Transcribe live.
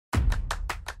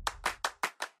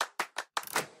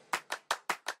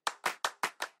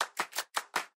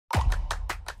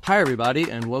Hi,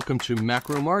 everybody, and welcome to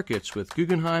Macro Markets with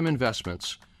Guggenheim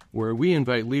Investments, where we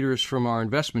invite leaders from our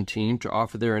investment team to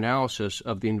offer their analysis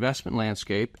of the investment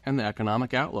landscape and the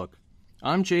economic outlook.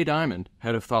 I'm Jay Diamond,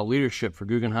 Head of Thought Leadership for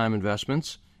Guggenheim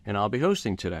Investments, and I'll be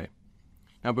hosting today.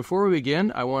 Now, before we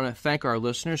begin, I want to thank our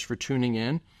listeners for tuning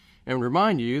in and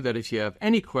remind you that if you have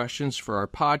any questions for our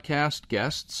podcast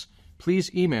guests, please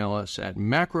email us at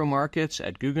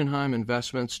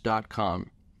macromarkets@guggenheiminvestments.com.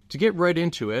 To get right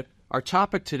into it, our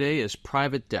topic today is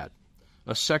private debt,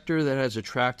 a sector that has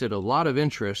attracted a lot of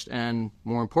interest and,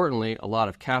 more importantly, a lot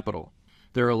of capital.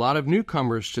 There are a lot of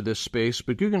newcomers to this space,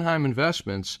 but Guggenheim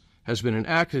Investments has been an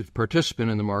active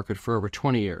participant in the market for over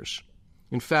 20 years.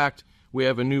 In fact, we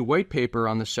have a new white paper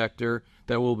on the sector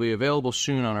that will be available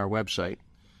soon on our website.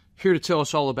 Here to tell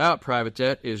us all about private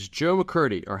debt is Joe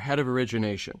McCurdy, our head of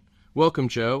Origination. Welcome,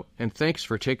 Joe, and thanks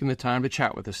for taking the time to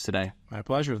chat with us today. My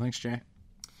pleasure. Thanks, Jay.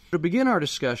 To begin our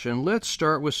discussion, let's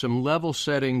start with some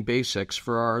level-setting basics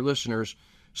for our listeners,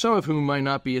 some of whom might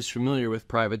not be as familiar with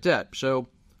private debt. So,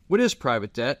 what is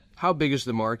private debt? How big is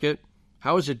the market?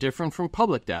 How is it different from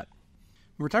public debt?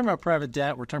 When we're talking about private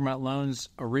debt, we're talking about loans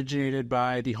originated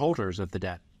by the holders of the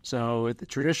debt. So at the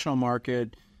traditional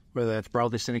market, whether that's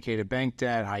broadly syndicated bank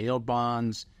debt, high-yield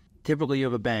bonds, typically you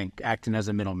have a bank acting as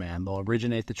a middleman. They'll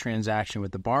originate the transaction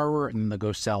with the borrower, and then they'll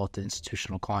go sell it to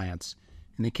institutional clients.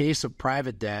 In the case of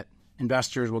private debt,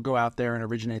 investors will go out there and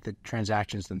originate the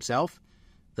transactions themselves.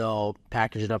 They'll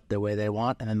package it up the way they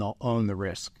want, and then they'll own the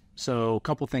risk. So a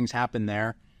couple things happen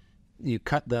there. You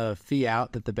cut the fee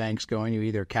out that the bank's going. You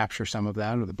either capture some of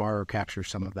that or the borrower captures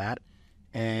some of that.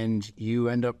 And you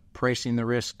end up pricing the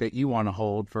risk that you want to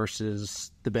hold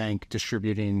versus the bank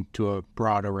distributing to a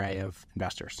broad array of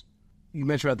investors. You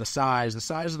mentioned about the size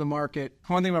of the market.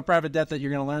 One thing about private debt that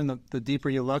you're going to learn the deeper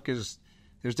you look is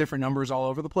there's different numbers all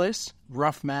over the place.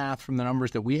 Rough math from the numbers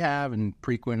that we have and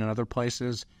Preqin and other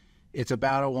places, it's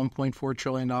about a $1.4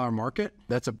 trillion market.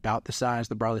 That's about the size of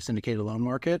the broadly syndicated loan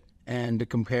market. And to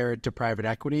compare it to private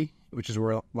equity, which is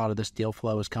where a lot of this deal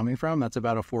flow is coming from, that's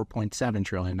about a $4.7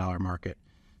 trillion market.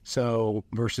 So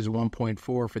versus 1.4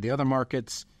 for the other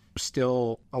markets,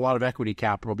 still a lot of equity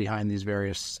capital behind these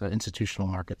various institutional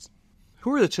markets.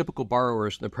 Who are the typical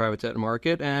borrowers in the private debt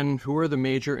market, and who are the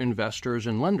major investors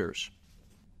and lenders?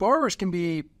 Borrowers can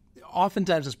be,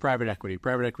 oftentimes it's private equity.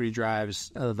 Private equity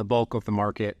drives the bulk of the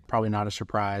market, probably not a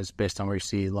surprise based on where you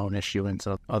see loan issuance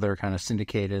of other kind of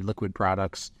syndicated liquid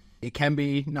products. It can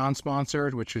be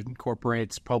non-sponsored, which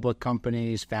incorporates public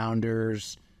companies,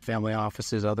 founders, family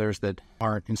offices, others that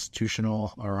aren't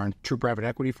institutional or aren't true private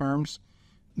equity firms.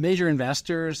 Major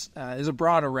investors is a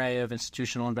broad array of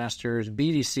institutional investors.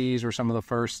 BDCs were some of the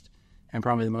first and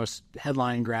probably the most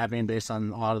headline-grabbing based on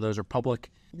a lot of those are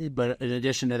public. But in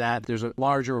addition to that, there's a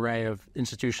large array of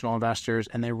institutional investors,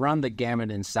 and they run the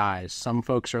gamut in size. Some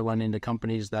folks are lending to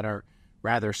companies that are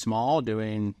rather small,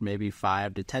 doing maybe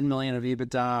 5 to 10 million of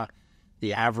EBITDA.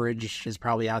 The average is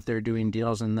probably out there doing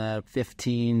deals in the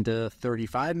 15 to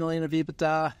 35 million of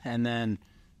EBITDA, and then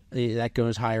that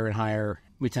goes higher and higher.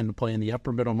 We tend to play in the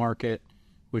upper middle market,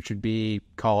 which would be,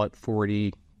 call it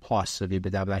 40 plus of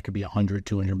EBITDA, but that could be 100,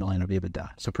 200 million of EBITDA.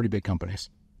 So pretty big companies.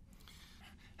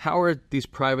 How are these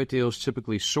private deals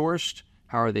typically sourced?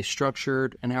 How are they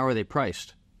structured? And how are they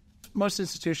priced? Most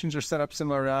institutions are set up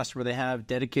similar to us where they have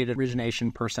dedicated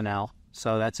origination personnel.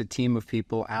 So that's a team of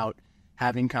people out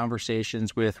having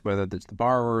conversations with whether it's the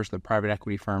borrowers, the private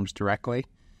equity firms directly.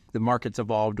 The market's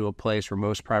evolved to a place where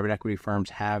most private equity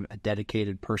firms have a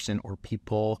dedicated person or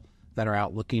people that are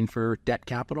out looking for debt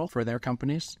capital for their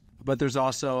companies. But there's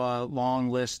also a long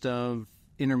list of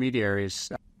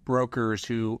intermediaries, brokers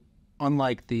who,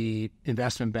 unlike the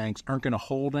investment banks, aren't going to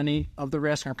hold any of the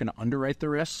risk, aren't going to underwrite the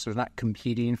risk. So they're not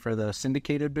competing for the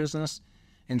syndicated business.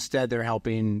 Instead, they're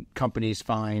helping companies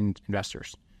find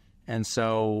investors. And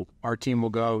so our team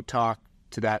will go talk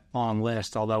to that long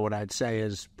list, although what I'd say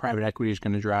is private equity is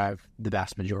going to drive the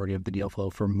vast majority of the deal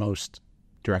flow for most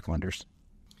direct lenders.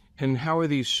 And how are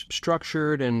these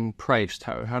structured and priced?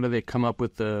 How do they come up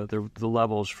with the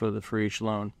levels for each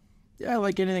loan? Yeah,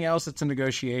 like anything else, it's a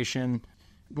negotiation.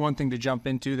 One thing to jump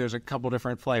into, there's a couple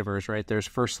different flavors, right? There's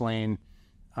first lien,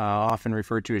 often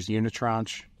referred to as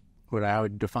unitranche. What I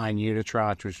would define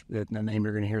unitranche, which the name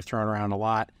you're going to hear thrown around a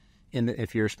lot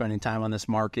if you're spending time on this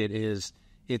market, is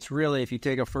it's really if you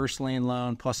take a first lien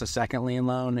loan plus a second lien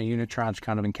loan, a unitranche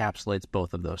kind of encapsulates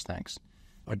both of those things.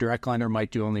 A direct lender might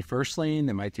do only first lien,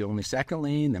 they might do only second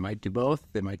lien, they might do both,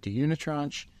 they might do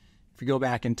unitranche. If you go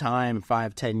back in time,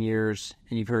 5, 10 years,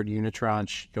 and you've heard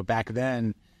unitranche, back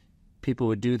then, people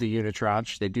would do the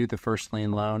unitranche, they'd do the first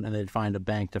lien loan, and they'd find a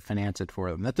bank to finance it for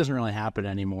them. That doesn't really happen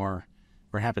anymore.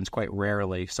 or it happens quite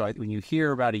rarely. So when you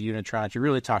hear about a unitranche, you're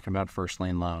really talking about first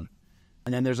lien loan.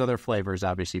 And then there's other flavors,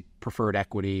 obviously, preferred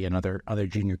equity and other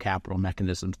junior capital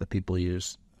mechanisms that people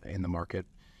use in the market.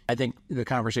 I think the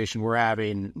conversation we're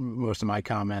having, most of my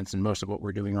comments and most of what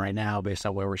we're doing right now, based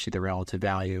on where we see the relative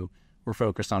value, we're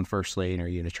focused on first lien or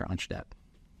unitranche debt.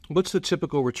 What's the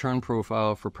typical return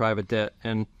profile for private debt,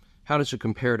 and how does it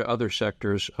compare to other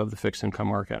sectors of the fixed income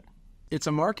market? It's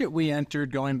a market we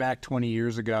entered going back 20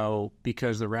 years ago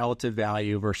because the relative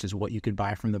value versus what you could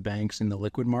buy from the banks in the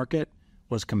liquid market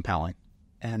was compelling.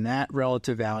 And that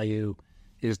relative value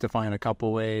is defined a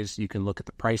couple ways. You can look at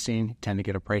the pricing, you tend to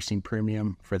get a pricing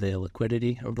premium for the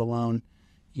liquidity of the loan.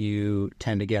 You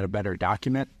tend to get a better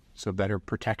document, so better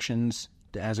protections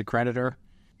as a creditor,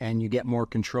 and you get more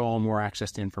control, more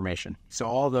access to information. So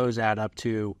all those add up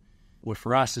to what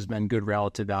for us has been good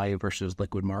relative value versus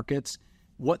liquid markets.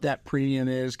 What that premium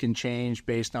is can change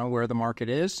based on where the market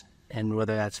is, and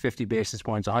whether that's 50 basis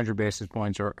points, 100 basis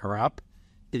points, or up.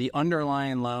 The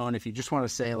underlying loan, if you just want to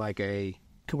say like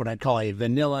what I'd call a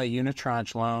vanilla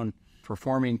unitranche loan,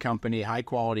 performing company, high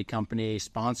quality company,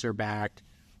 sponsor backed,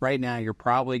 right now you're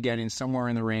probably getting somewhere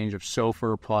in the range of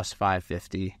SOFR plus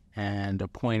 550 and a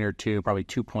point or two, probably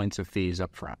 2 points of fees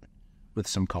up front with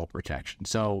some call protection.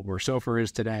 So where SOFR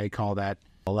is today, call that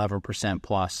 11%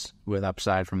 plus with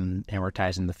upside from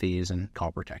amortizing the fees and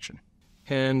call protection.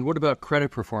 And what about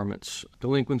credit performance?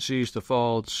 Delinquencies,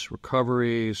 defaults,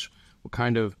 recoveries? What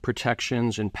kind of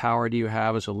protections and power do you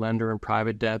have as a lender in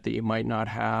private debt that you might not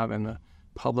have in the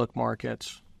public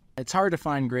markets? It's hard to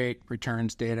find great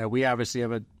returns data. We obviously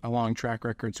have a long track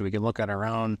record, so we can look at our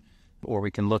own, or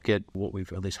we can look at what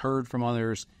we've at least heard from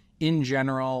others. In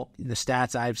general, the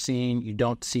stats I've seen, you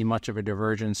don't see much of a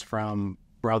divergence from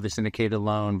broadly syndicated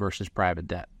loan versus private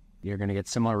debt. You're going to get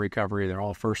similar recovery. They're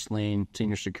all first lien,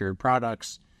 senior secured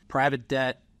products. Private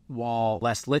debt, while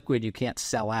less liquid, you can't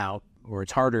sell out, or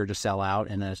it's harder to sell out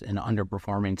in an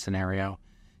underperforming scenario.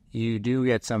 You do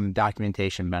get some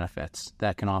documentation benefits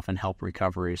that can often help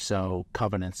recovery. So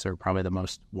covenants are probably the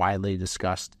most widely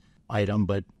discussed item.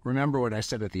 But remember what I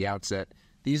said at the outset.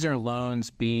 These are loans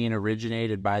being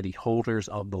originated by the holders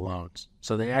of the loans.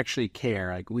 So they actually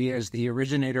care. Like we, as the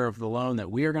originator of the loan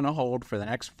that we are going to hold for the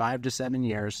next 5 to 7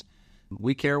 years,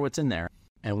 we care what's in there.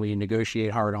 And we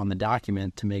negotiate hard on the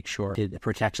document to make sure it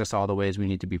protects us all the ways we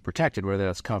need to be protected, whether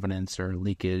that's covenants or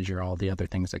leakage or all the other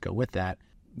things that go with that.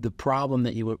 The problem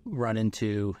that you would run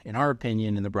into, in our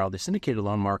opinion, in the broadly syndicated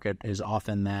loan market is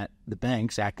often that the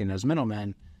banks, acting as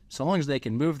middlemen, so long as they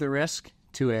can move the risk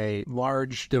to a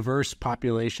large, diverse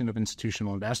population of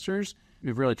institutional investors,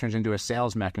 it really turns into a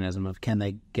sales mechanism of can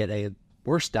they get a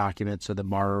worse document so the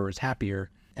borrower is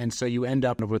happier. And so you end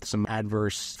up with some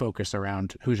adverse focus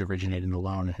around who's originating the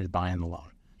loan and who's buying the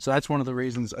loan. So that's one of the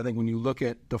reasons I think when you look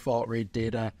at default rate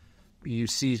data, you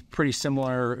see pretty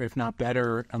similar, if not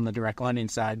better, on the direct lending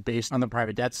side, based on the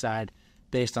private debt side,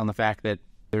 based on the fact that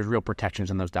there's real protections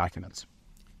in those documents.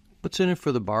 What's in it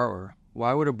for the borrower?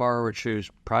 Why would a borrower choose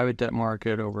private debt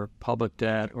market over public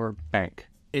debt or bank?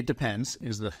 It depends,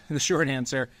 is the short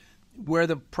answer. Where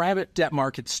the private debt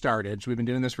market started, so we've been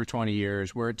doing this for 20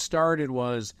 years, where it started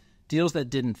was deals that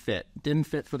didn't fit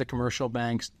for the commercial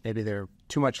banks. Maybe they're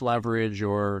too much leverage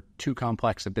or too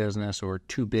complex a business or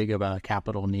too big of a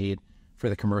capital need for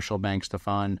the commercial banks to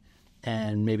fund,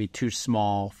 and maybe too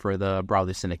small for the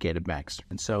broadly syndicated banks.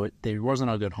 And so there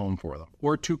wasn't a good home for them,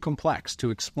 or too complex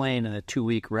to explain in a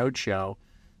 2-week roadshow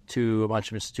to a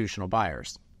bunch of institutional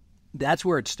buyers. That's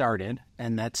where it started,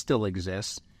 and that still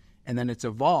exists. And then it's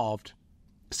evolved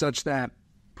such that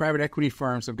private equity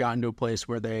firms have gotten to a place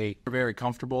where they are very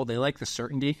comfortable. They like the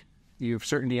certainty. You have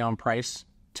certainty on price.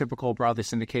 Typical broadly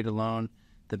syndicated loan,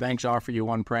 the banks offer you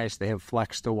one price. They have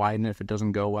flex to widen if it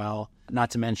doesn't go well. Not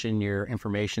to mention your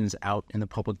information's out in the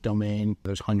public domain.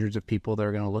 There's hundreds of people that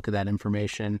are going to look at that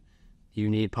information. You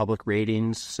need public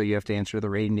ratings, so you have to answer the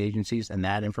rating agencies, and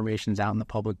that information's out in the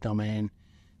public domain.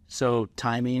 So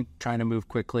timing, trying to move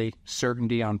quickly,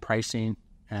 certainty on pricing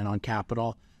and on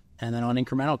capital, and then on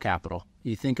incremental capital.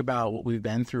 You think about what we've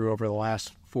been through over the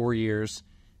last 4 years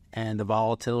and the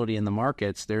volatility in the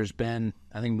markets. There's been,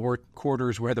 I think, more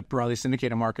quarters where the broadly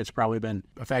syndicated market's probably been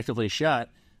effectively shut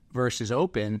versus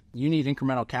open. You need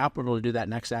incremental capital to do that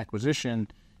next acquisition.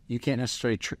 You can't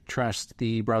necessarily trust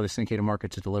the broadly syndicated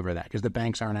market to deliver that because the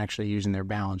banks aren't actually using their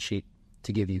balance sheet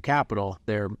to give you capital.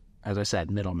 They're, as I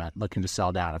said, middlemen looking to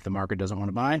sell down. If the market doesn't want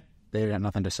to buy, they've got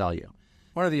nothing to sell you.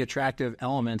 One of the attractive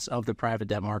elements of the private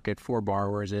debt market for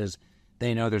borrowers is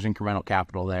they know there's incremental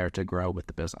capital there to grow with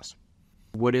the business.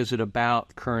 What is it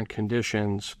about current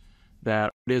conditions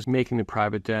that is making the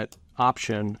private debt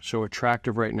option so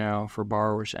attractive right now for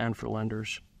borrowers and for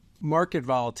lenders? Market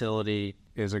volatility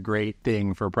is a great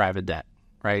thing for private debt,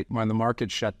 right? When the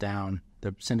market shut down,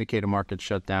 the syndicated market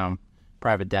shut down,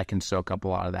 private debt can soak up a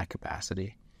lot of that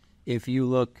capacity. If you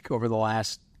look over the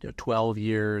last 12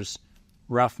 years,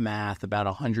 rough math, about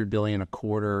 $100 billion a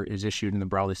quarter is issued in the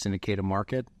broadly syndicated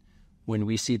market. When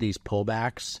we see these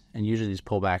pullbacks, and usually these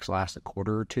pullbacks last a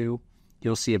quarter or two,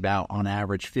 you'll see about, on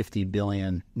average, $50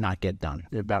 billion not get done.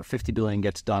 About $50 billion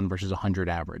gets done versus 100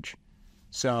 average.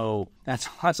 So that's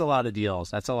a lot of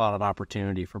deals. That's a lot of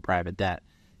opportunity for private debt.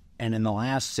 And in the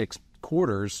last 6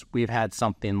 quarters, we've had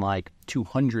something like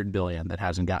 $200 billion that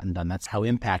hasn't gotten done. That's how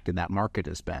impacted that market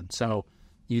has been. So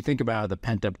you think about the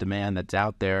pent-up demand that's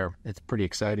out there, it's pretty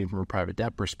exciting from a private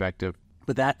debt perspective,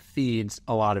 but that feeds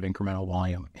a lot of incremental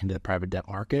volume into the private debt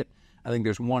market. I think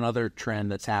there's one other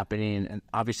trend that's happening, and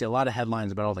obviously a lot of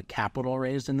headlines about all the capital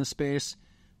raised in the space.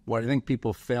 What I think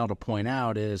people fail to point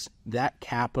out is that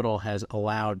capital has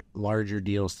allowed larger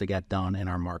deals to get done in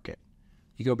our market.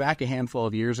 You go back a handful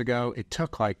of years ago, it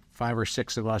took like 5 or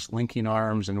 6 of us linking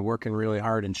arms and working really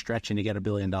hard and stretching to get $1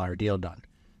 billion deal done.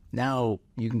 Now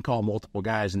you can call multiple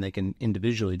guys and they can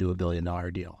individually do $1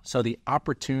 billion deal. So the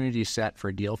opportunity set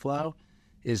for deal flow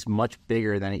is much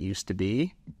bigger than it used to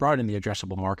be, brought in the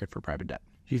addressable market for private debt.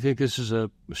 Do you think this is a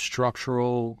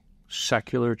structural,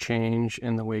 secular change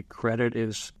in the way credit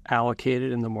is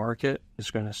allocated in the market? Is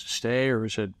it going to stay, or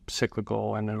is it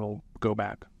cyclical and it'll go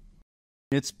back?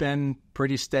 It's been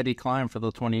pretty steady climb for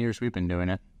the 20 years we've been doing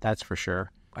it, that's for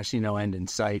sure. I see no end in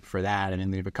sight for that. I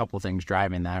mean, we have a couple of things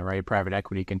driving that, right? Private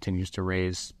equity continues to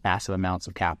raise massive amounts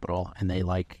of capital, and they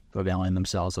like availing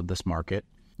themselves of this market.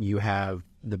 You have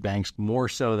the banks more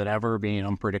so than ever being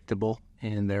unpredictable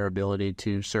in their ability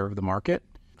to serve the market.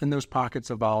 And those pockets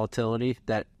of volatility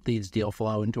that leads deal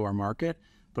flow into our market,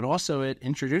 but also it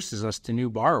introduces us to new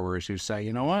borrowers who say,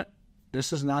 you know what,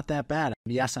 this is not that bad.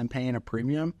 Yes, I'm paying a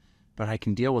premium, but I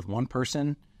can deal with one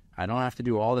person. I don't have to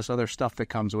do all this other stuff that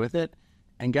comes with it.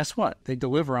 And guess what? They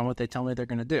deliver on what they tell me they're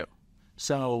going to do.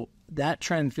 So that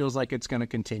trend feels like it's going to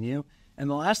continue. And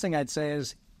the last thing I'd say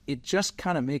is it just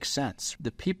kind of makes sense.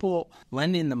 The people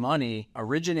lending the money,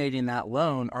 originating that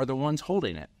loan, are the ones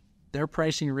holding it. They're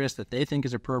pricing risk that they think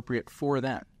is appropriate for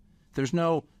them. There's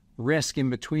no risk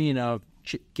in between of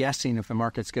guessing if the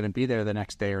market's going to be there the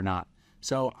next day or not.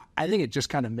 So I think it just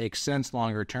kind of makes sense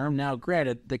longer term. Now,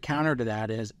 granted, the counter to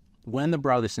that is when the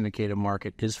broadly syndicated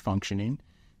market is functioning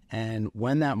and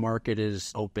when that market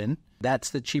is open,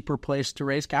 that's the cheaper place to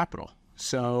raise capital.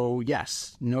 So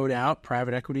yes, no doubt,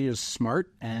 private equity is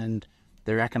smart and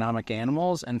they're economic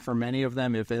animals. And for many of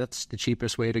them, if that's the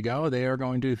cheapest way to go, they are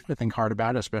going to think hard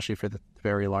about it, especially for the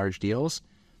very large deals.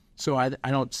 So I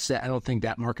don't think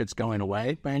that market's going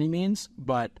away by any means,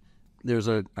 but there's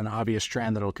an obvious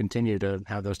trend that will continue to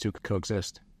have those two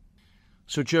coexist.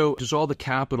 So, Joe, does all the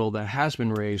capital that has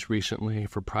been raised recently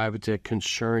for private debt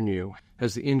concern you?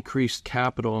 Has the increased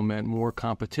capital meant more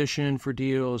competition for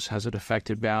deals? Has it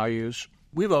affected values?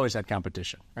 We've always had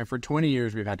competition, right? For 20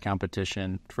 years, we've had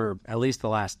competition. For at least the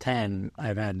last 10,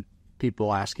 I've had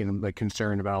people asking, like,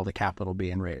 concerned about all the capital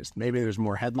being raised. Maybe there's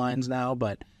more headlines now,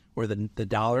 but where the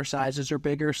dollar sizes are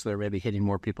bigger, so they're maybe hitting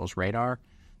more people's radar.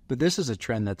 But this is a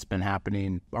trend that's been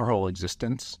happening our whole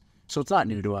existence. So it's not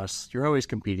new to us. You're always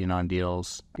competing on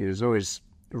deals. There's always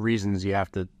reasons you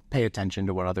have to pay attention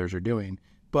to what others are doing.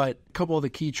 But a couple of the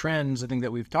key trends I think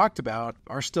that we've talked about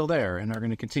are still there and are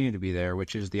going to continue to be there,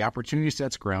 which is the opportunity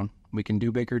set's grown. We can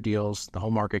do bigger deals. The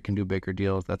whole market can do bigger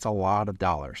deals. That's a lot of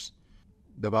dollars.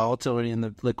 The volatility in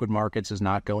the liquid markets is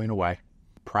not going away.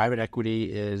 Private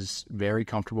equity is very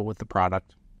comfortable with the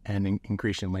product and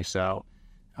increasingly so.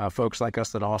 Folks like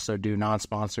us that also do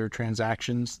non-sponsored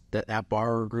transactions, that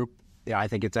borrower group, yeah, I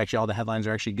think it's actually all the headlines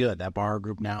are actually good. That borrower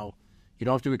group now, you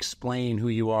don't have to explain who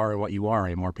you are and what you are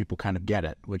anymore. People kind of get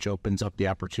it, which opens up the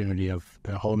opportunity of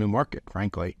a whole new market,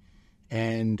 frankly.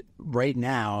 And right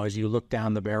now, as you look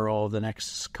down the barrel of the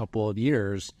next couple of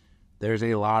years, there's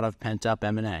a lot of pent-up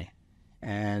M&A.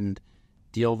 And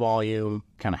deal volume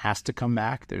kind of has to come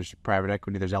back. There's private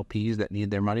equity, there's LPs that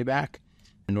need their money back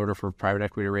in order for private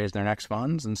equity to raise their next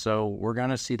funds. And so we're going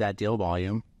to see that deal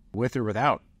volume with or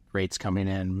without rates coming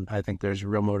in. I think there's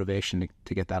real motivation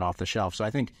to get that off the shelf. So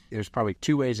I think there's probably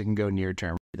two ways it can go near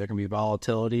term. There can be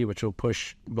volatility, which will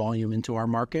push volume into our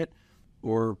market,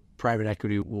 or private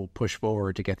equity will push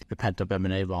forward to get the pent-up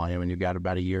M&A volume, and you've got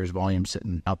about a year's volume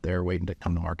sitting out there waiting to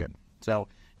come to market. So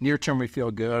near term, we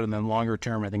feel good, and then longer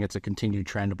term, I think it's a continued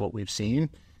trend of what we've seen,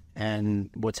 and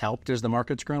what's helped is the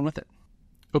market's grown with it.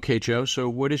 Okay, Joe, so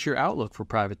what is your outlook for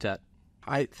private debt?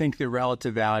 I think the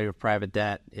relative value of private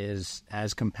debt is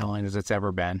as compelling as it's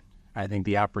ever been. I think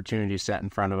the opportunity set in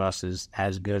front of us is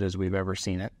as good as we've ever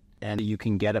seen it. And you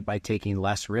can get it by taking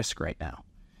less risk right now.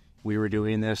 We were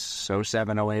doing this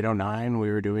 07, 08, 09. We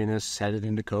were doing this headed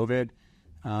into COVID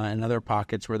and other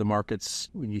pockets where the markets,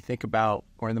 when you think about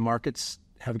where the markets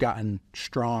have gotten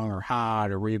strong or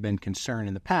hot or where you've been concerned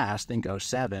in the past, think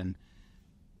 07,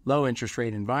 low interest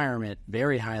rate environment,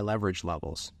 very high leverage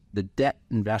levels. The debt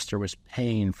investor was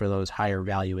paying for those higher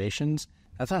valuations.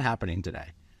 That's not happening today.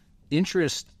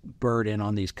 Interest burden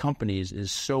on these companies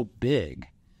is so big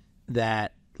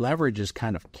that leverage is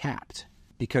kind of capped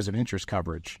because of interest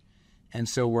coverage. And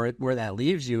so where that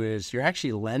leaves you is you're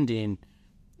actually lending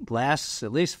less,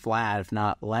 at least flat, if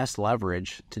not less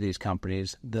leverage to these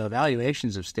companies. The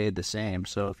valuations have stayed the same.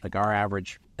 So like our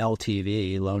average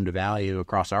LTV, loan to value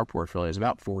across our portfolio is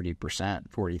about 40%,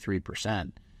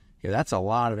 43%. That's a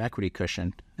lot of equity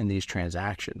cushion in these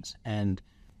transactions. And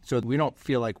so we don't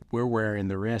feel like we're wearing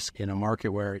the risk in a market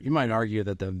where you might argue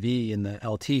that the V in the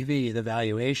LTV, the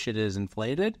valuation is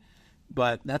inflated,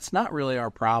 but that's not really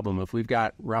our problem. If we've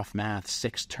got rough math,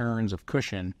 6 turns of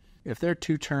cushion, if they're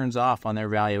 2 turns off on their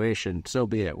valuation, so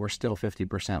be it. We're still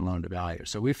 50% loan to value.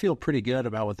 So we feel pretty good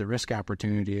about what the risk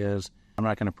opportunity is. I'm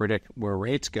not going to predict where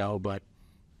rates go, but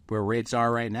where rates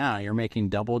are right now, you're making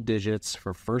double digits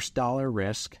for first dollar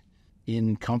risk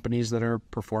in companies that are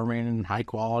performing in high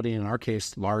quality, in our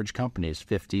case, large companies,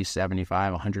 50,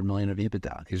 75, 100 million of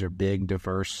EBITDA. These are big,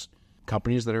 diverse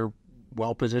companies that are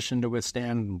well positioned to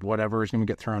withstand whatever is going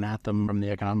to get thrown at them from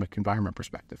the economic environment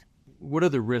perspective. What are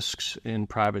the risks in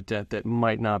private debt that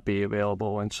might not be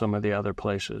available in some of the other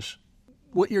places?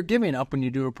 What you're giving up when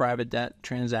you do a private debt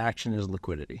transaction is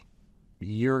liquidity.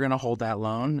 You're going to hold that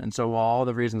loan. And so all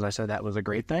the reasons I said that was a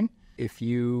great thing, if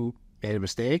you made a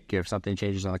mistake, if something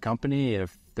changes on the company,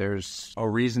 if there's a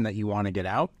reason that you want to get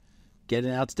out, getting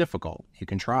out's difficult. You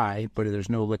can try, but there's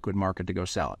no liquid market to go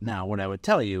sell it. Now, what I would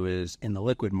tell you is in the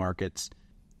liquid markets,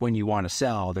 when you want to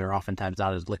sell, they're oftentimes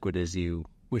not as liquid as you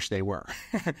wish they were.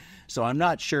 So I'm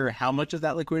not sure how much of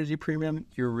that liquidity premium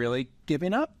you're really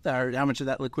giving up, or how much of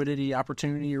that liquidity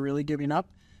opportunity you're really giving up.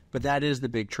 But that is the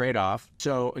big trade-off.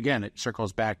 So again, it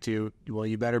circles back to, well,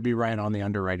 you better be right on the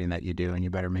underwriting that you do, and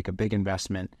you better make a big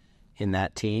investment in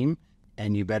that team,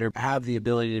 and you better have the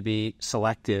ability to be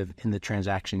selective in the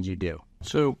transactions you do.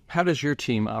 So how does your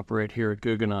team operate here at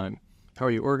Guggenheim? How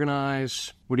are you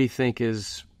organized? What do you think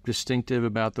is distinctive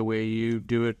about the way you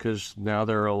do it? Because now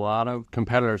there are a lot of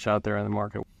competitors out there in the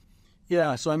market.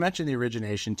 Yeah, so I mentioned the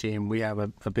origination team. We have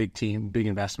a big team, big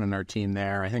investment in our team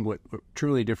there. I think what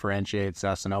truly differentiates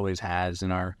us and always has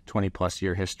in our 20-plus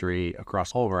year history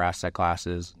across all of our asset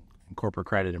classes, and corporate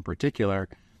credit in particular,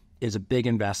 is a big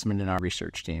investment in our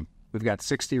research team. We've got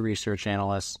 60 research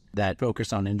analysts that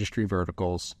focus on industry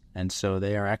verticals, and so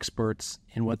they are experts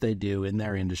in what they do in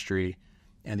their industry.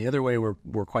 And the other way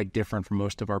we're quite different from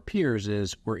most of our peers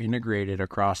is we're integrated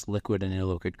across liquid and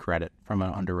illiquid credit from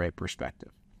an underwrite perspective.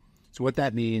 So what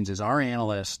that means is our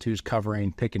analyst who's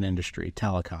covering pick an industry,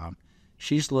 telecom,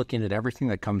 she's looking at everything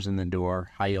that comes in the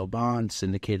door, high yield bond,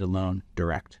 syndicated loan,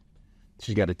 direct.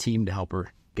 She's got a team to help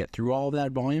her get through all of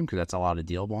that volume because that's a lot of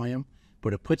deal volume.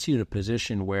 But it puts you in a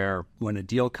position where when a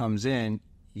deal comes in,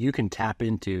 you can tap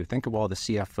into, think of all the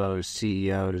CFOs,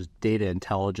 CEOs, data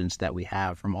intelligence that we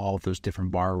have from all of those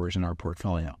different borrowers in our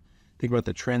portfolio. Think about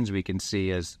the trends we can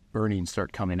see as earnings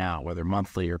start coming out, whether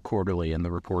monthly or quarterly in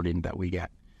the reporting that we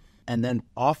get. And then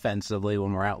offensively,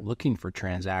 when we're out looking for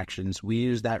transactions, we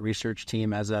use that research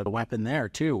team as a weapon there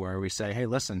too, where we say, hey,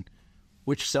 listen,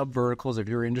 which sub-verticals of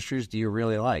your industries do you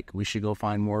really like? We should go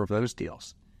find more of those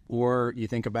deals. Or you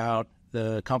think about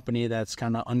the company that's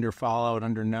kind of underfollowed,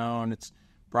 underknown. It's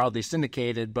broadly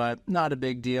syndicated, but not a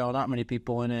big deal. Not many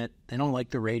people in it. They don't like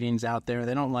the ratings out there.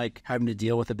 They don't like having to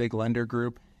deal with a big lender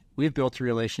group. We've built a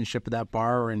relationship with that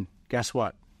borrower, and guess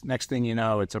what? Next thing you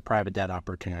know, it's a private debt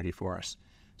opportunity for us.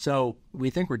 So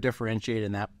we think we're differentiated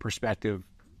in that perspective.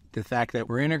 The fact that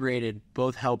we're integrated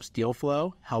both helps deal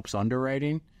flow, helps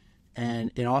underwriting,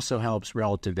 and it also helps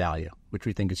relative value, which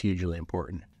we think is hugely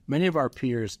important. Many of our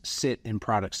peers sit in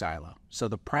product silo. So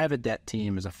the private debt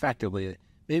team is effectively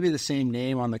maybe the same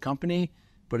name on the company,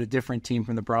 but a different team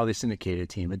from the broadly syndicated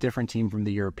team, a different team from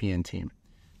the European team.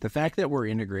 The fact that we're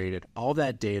integrated, all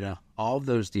that data, all of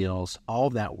those deals, all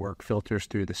of that work filters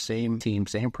through the same team,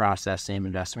 same process, same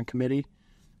investment committee,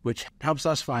 which helps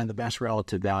us find the best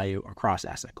relative value across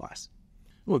asset class.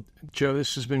 Well, Joe,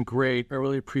 this has been great. I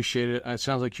really appreciate it. It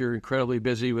sounds like you're incredibly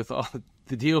busy with all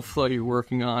the deal flow you're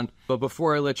working on. But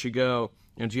before I let you go,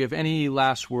 do you have any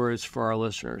last words for our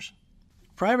listeners?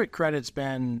 Private credit's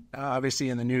been obviously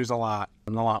in the news a lot,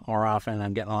 and a lot more often.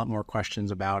 I'm getting a lot more questions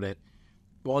about it.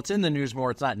 Well, it's in the news more.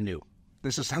 It's not new.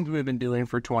 This is something we've been doing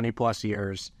for 20 plus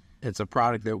years. It's a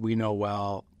product that we know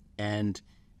well, and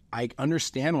I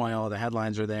understand why all the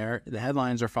headlines are there. The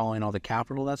headlines are following all the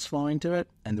capital that's flowing to it,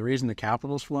 and the reason the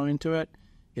capital is flowing to it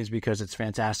is because it's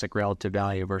fantastic relative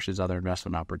value versus other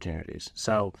investment opportunities.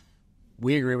 So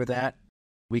we agree with that.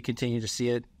 We continue to see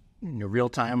it in real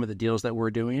time with the deals that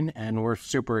we're doing, and we're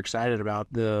super excited about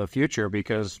the future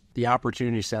because the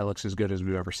opportunity set looks as good as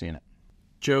we've ever seen it.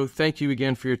 Joe, thank you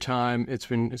again for your time. It's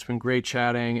been great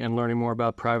chatting and learning more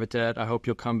about private debt. I hope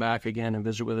you'll come back again and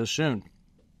visit with us soon.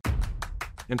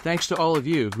 And thanks to all of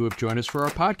you who have joined us for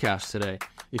our podcast today.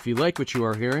 If you like what you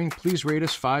are hearing, please rate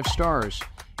us 5 stars.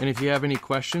 And if you have any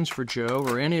questions for Joe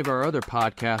or any of our other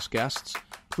podcast guests,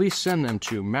 please send them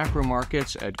to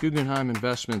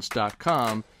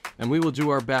macromarkets@guggenheiminvestments.com, and we will do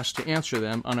our best to answer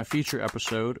them on a future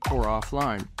episode or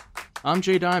offline. I'm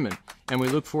Jay Diamond, and we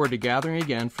look forward to gathering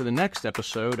again for the next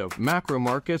episode of Macro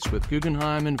Markets with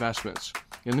Guggenheim Investments.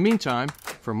 In the meantime,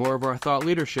 for more of our thought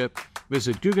leadership,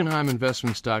 visit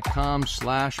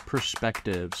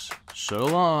guggenheiminvestments.com/perspectives. So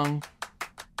long.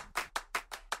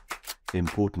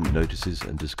 Important notices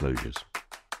and disclosures.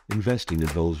 Investing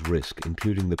involves risk,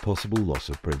 including the possible loss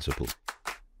of principal.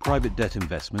 Private debt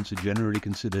investments are generally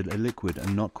considered illiquid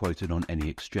and not quoted on any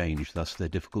exchange, thus they're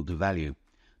difficult to value.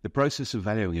 The process of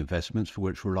valuing investments for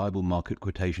which reliable market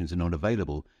quotations are not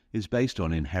available is based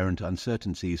on inherent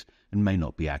uncertainties and may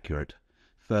not be accurate.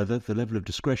 Further, the level of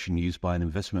discretion used by an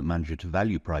investment manager to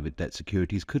value private debt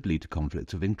securities could lead to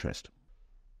conflicts of interest.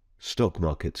 Stock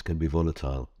markets can be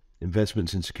volatile.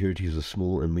 Investments in securities of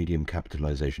small and medium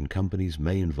capitalization companies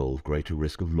may involve greater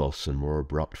risk of loss and more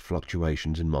abrupt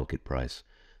fluctuations in market price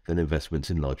than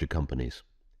investments in larger companies.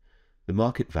 The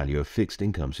market value of fixed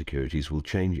income securities will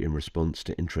change in response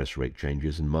to interest rate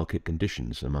changes and market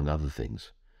conditions, among other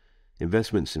things.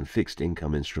 Investments in fixed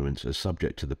income instruments are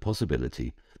subject to the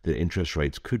possibility that interest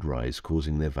rates could rise,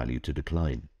 causing their value to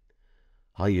decline.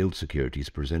 High-yield securities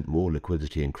present more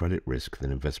liquidity and credit risk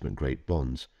than investment-grade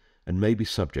bonds and may be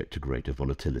subject to greater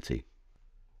volatility.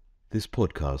 This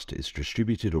podcast is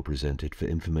distributed or presented for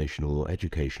informational or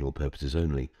educational purposes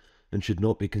only and should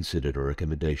not be considered a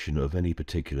recommendation of any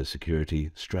particular security,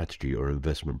 strategy, or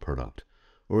investment product,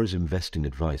 or as investing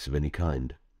advice of any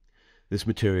kind. This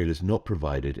material is not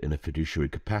provided in a fiduciary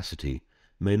capacity,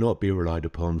 may not be relied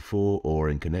upon for or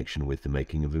in connection with the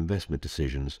making of investment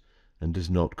decisions, and does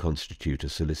not constitute a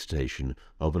solicitation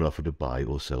of an offer to buy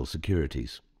or sell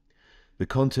securities. The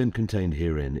content contained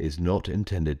herein is not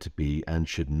intended to be and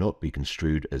should not be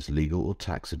construed as legal or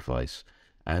tax advice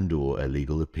and/or a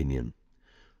legal opinion.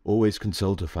 Always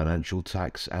consult a financial,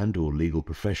 tax, and/or legal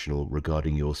professional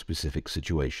regarding your specific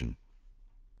situation.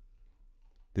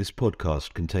 This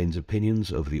podcast contains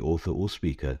opinions of the author or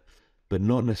speaker, but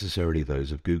not necessarily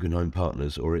those of Guggenheim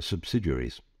Partners or its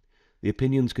subsidiaries. The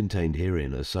opinions contained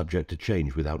herein are subject to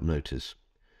change without notice.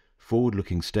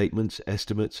 Forward-looking statements,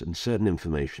 estimates, and certain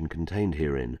information contained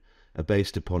herein are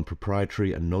based upon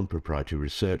proprietary and non-proprietary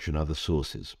research and other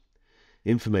sources.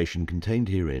 Information contained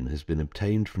herein has been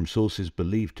obtained from sources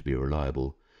believed to be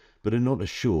reliable, but are not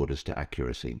assured as to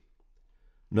accuracy.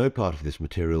 No part of this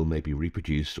material may be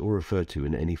reproduced or referred to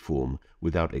in any form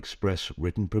without express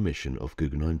written permission of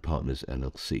Guggenheim Partners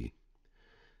LLC.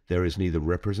 There is neither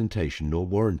representation nor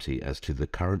warranty as to the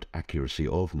current accuracy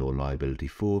of nor liability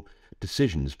for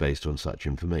decisions based on such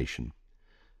information.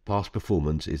 Past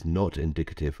performance is not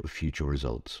indicative of future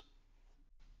results.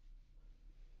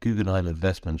 Guggenheim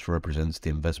Investments represents the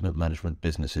investment management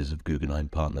businesses of Guggenheim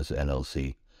Partners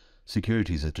LLC.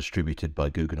 Securities are distributed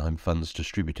by Guggenheim Funds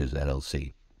Distributors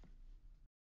LLC.